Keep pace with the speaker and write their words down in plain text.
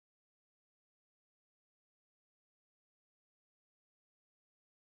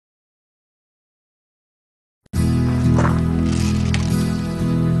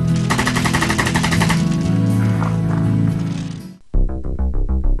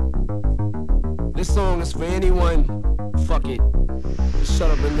This song is for anyone. Fuck it. Just shut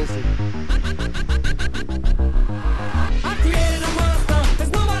up and listen. I created a monster,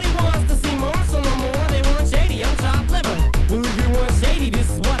 cause nobody wants to see Marshall no more. They want shady, I'm chopped liver. Well, if you want shady, this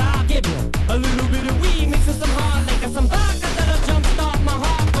is what I'll give you. A little bit of weed mixed with some hard liquor, some vodka that'll jumpstart my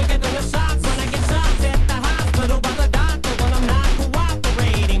heart quicker than the shots when I get shots at the hospital by the doctor when I'm not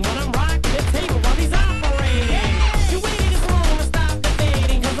cooperating, when I'm rocking the table while he's operating. You waited this long to stop the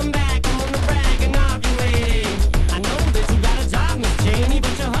dating, cause I'm back, I'm on the rag and ovulating. I know that you got a job, Miss Cheney,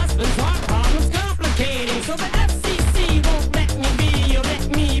 but your husband's heart problem's complicating. So the FCC won't let me be, or let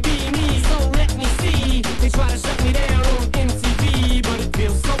me be me, so let me see. They try to shut me down on MTV, but it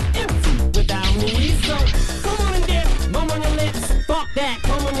feels so empty without me. So come on and dip, bum on your lips, fuck that,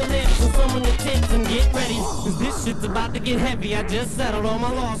 come on your lips, and some on your tits, and get ready, cause this shit's about to get heavy. I just settled all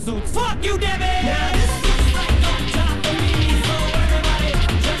my lawsuits. Fuck you, Debbie! Now this